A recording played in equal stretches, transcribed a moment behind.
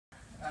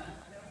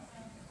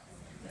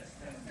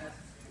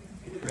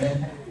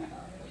Red.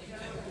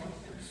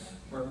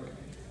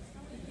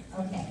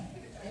 Okay,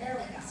 there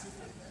we go.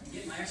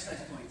 Get my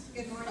exercise points.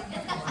 Good morning,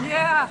 everyone.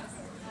 Yeah.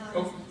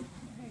 Oh,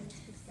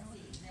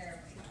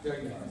 There we go.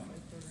 there you are.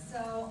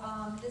 So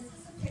this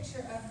is a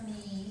picture of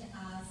me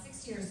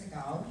 6 years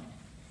ago,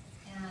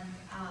 and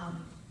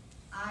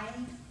I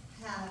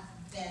have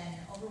been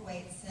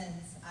overweight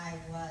since I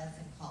was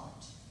in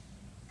college.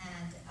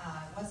 And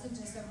it wasn't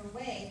just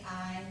overweight,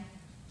 I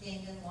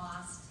gained and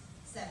lost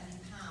 70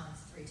 pounds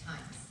 3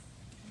 times.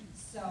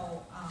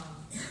 So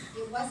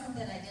it wasn't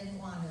that I didn't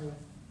want to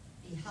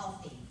be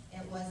healthy,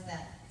 it was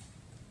that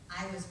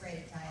I was great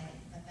at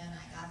dieting, but then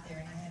I got there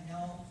and I had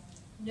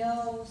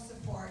no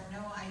support,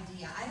 no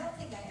idea. I don't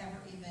think I ever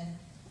even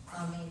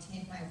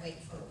maintained my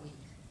weight for a week.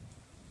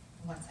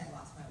 Once I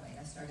lost my weight,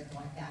 I started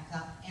going back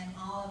up, and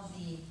all of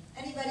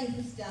anybody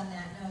who's done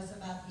that knows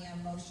about the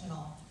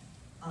emotional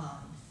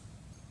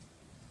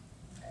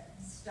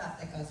stuff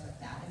that goes with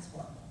that. It's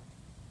horrible.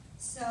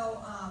 So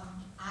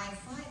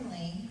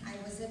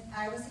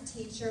I was a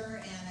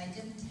teacher, and I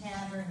didn't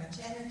have very much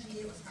energy.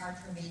 It was hard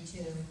for me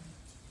to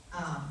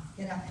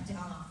get up and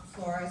down off the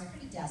floor. I was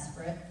pretty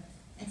desperate.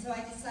 And so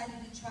I decided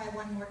to try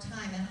one more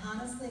time. And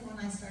honestly, when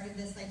I started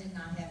this, I did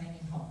not have any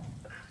hope.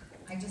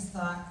 I just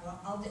thought, well,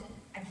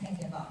 I can't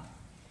give up.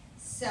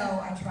 So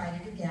I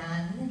tried it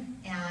again,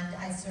 and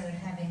I started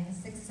having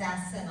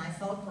success, and I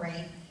felt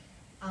great.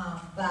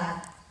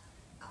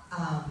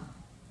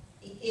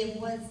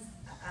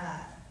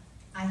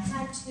 I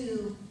had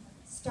to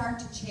start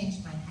to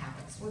change my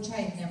habits, which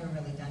I had never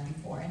really done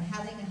before, and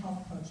having a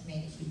health coach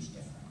made a huge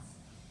difference.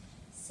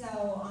 So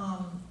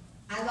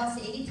I lost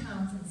 80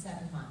 pounds in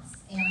 7 months,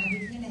 and I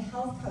became a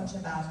health coach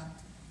about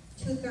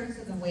 2/3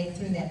 of the way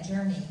through that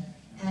journey.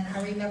 And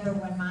I remember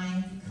when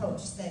my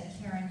coach said,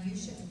 Karen, you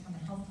should become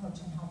a health coach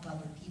and help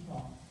other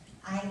people.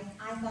 I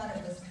thought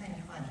it was kind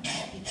of funny,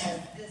 because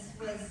this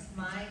was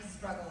my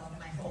struggle of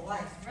my whole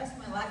life. The rest of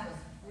my life was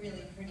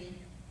really pretty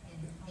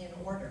in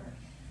order.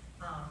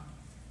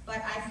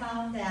 But I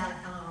found that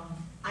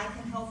I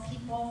can help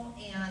people,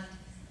 and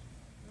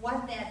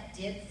what that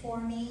did for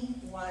me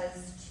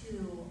was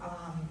to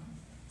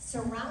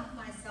surround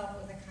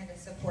myself with a kind of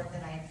support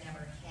that I had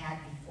never had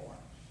before.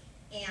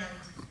 And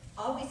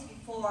always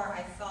before,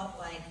 I felt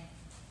like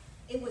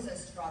it was a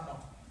struggle.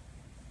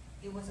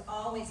 It was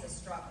always a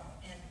struggle.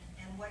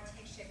 And what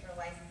Take Shape Your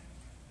Life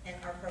and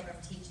our program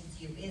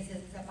teaches you is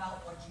it's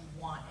about what you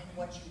want and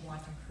what you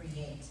want to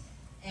create,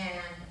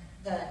 and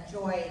the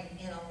joy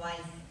in a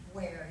life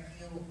where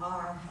you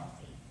are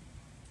healthy.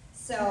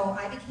 So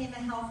I became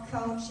a health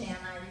coach, and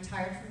I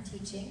retired from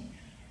teaching,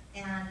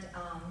 and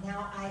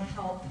now I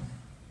help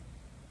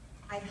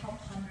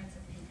hundreds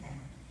of people,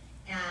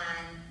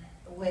 and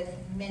with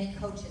many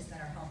coaches that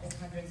are helping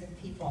hundreds of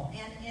people.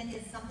 And it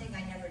is something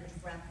I never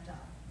dreamt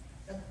of,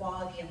 the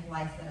quality of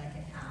life that I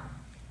could have.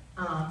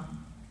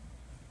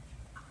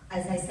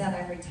 As I said,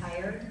 I'm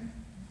retired,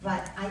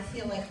 but I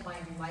feel like my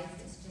life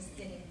is just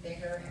getting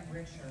bigger and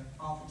richer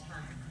all the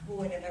time. Who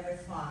would have ever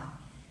thought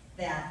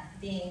that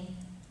being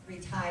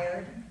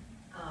retired,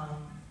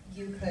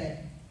 you could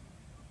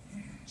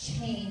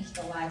change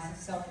the lives of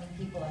so many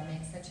people and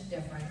make such a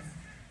difference,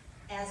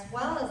 as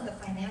well as the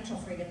financial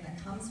freedom that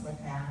comes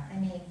with that. I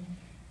mean,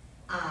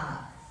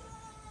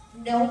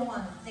 no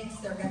one thinks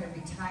they're going to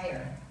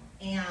retire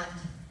and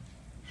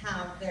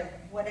have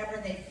whatever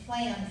they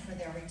planned for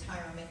their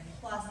retirement,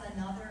 plus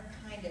another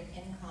kind of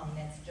income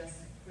that's just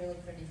really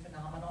pretty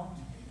phenomenal.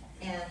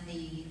 And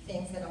the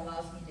things it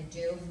allows me to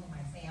do for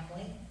my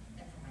family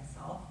and for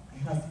myself, my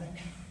husband.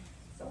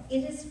 So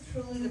it is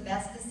truly the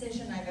best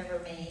decision I've ever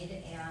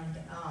made, and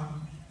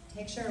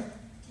Take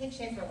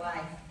Shape Your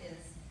Life is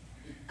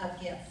a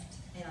gift,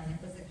 and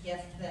it was a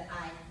gift that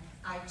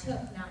I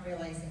took not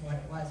realizing what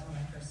it was when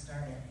I first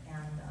started,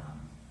 and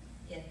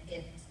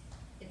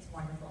it's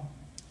wonderful,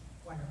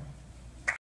 wonderful.